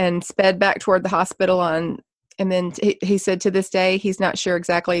around, and sped back toward the hospital and then he said to this day, he's not sure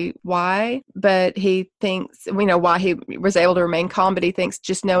exactly why, but he thinks, we know why he was able to remain calm, but he thinks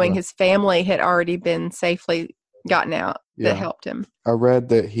just knowing his family had already been safely gotten out that helped him. I read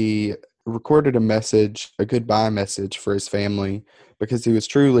that he recorded a goodbye message for his family because he was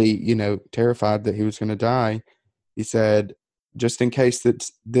truly, terrified that he was going to die. He said, just in case that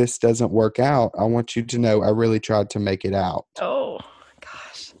this doesn't work out, I want you to know I really tried to make it out. Oh,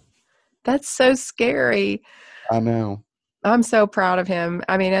 gosh. That's so scary. I know. I'm so proud of him.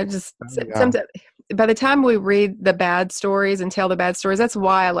 I mean, sometimes, by the time we read the bad stories and tell the bad stories, that's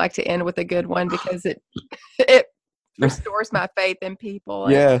why I like to end with a good one, because it restores my faith in people.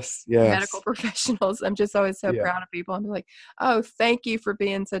 Yes. Medical professionals. I'm just always so proud of people. I'm like, oh, thank you for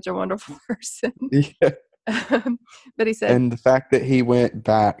being such a wonderful person. Yeah. But he said, and the fact that he went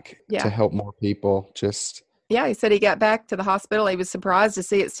back to help more people, just. Yeah, he said he got back to the hospital. He was surprised to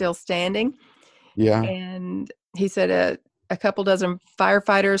see it still standing. Yeah. And he said a couple dozen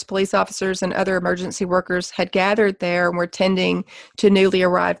firefighters, police officers, and other emergency workers had gathered there and were tending to newly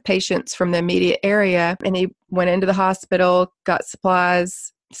arrived patients from the immediate area. And he went into the hospital, got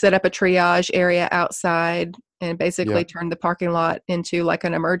supplies, set up a triage area outside, and basically turned the parking lot into like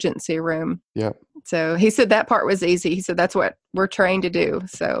an emergency room. Yeah. So he said that part was easy. He said that's what we're trained to do.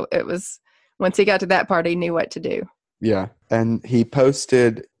 So it was, once he got to that part, he knew what to do. Yeah. And he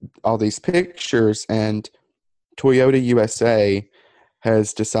posted all these pictures, and Toyota USA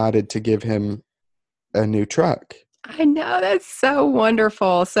has decided to give him a new truck. I know. That's so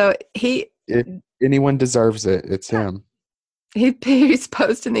wonderful. So if anyone deserves it, it's him. He's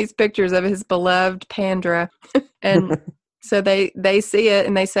posting these pictures of his beloved Pandra. And so they see it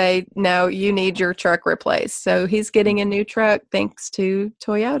and they say, no, you need your truck replaced. So he's getting a new truck thanks to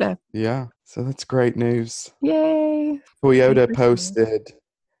Toyota. Yeah. So that's great news. Yay. Toyota posted,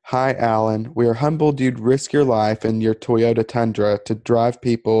 "Hi, Alan. We are humbled you'd risk your life in your Toyota Tundra to drive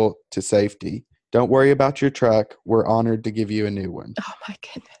people to safety. Don't worry about your truck. We're honored to give you a new one." Oh, my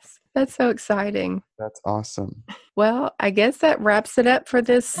goodness. That's so exciting. That's awesome. Well, I guess that wraps it up for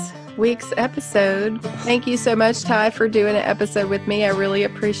this week's episode. Thank you so much, Ty, for doing an episode with me. I really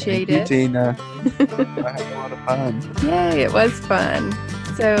appreciate it. Thank you, Tina. I had a lot of fun. Yay, it was fun.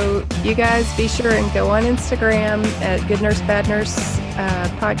 So you guys be sure and go on Instagram at Good Nurse Bad Nurse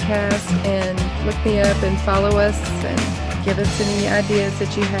podcast and look me up and follow us and give us any ideas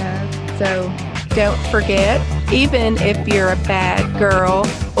that you have. So don't forget, even if you're a bad girl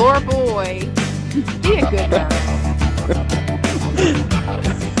or boy, be a good nurse.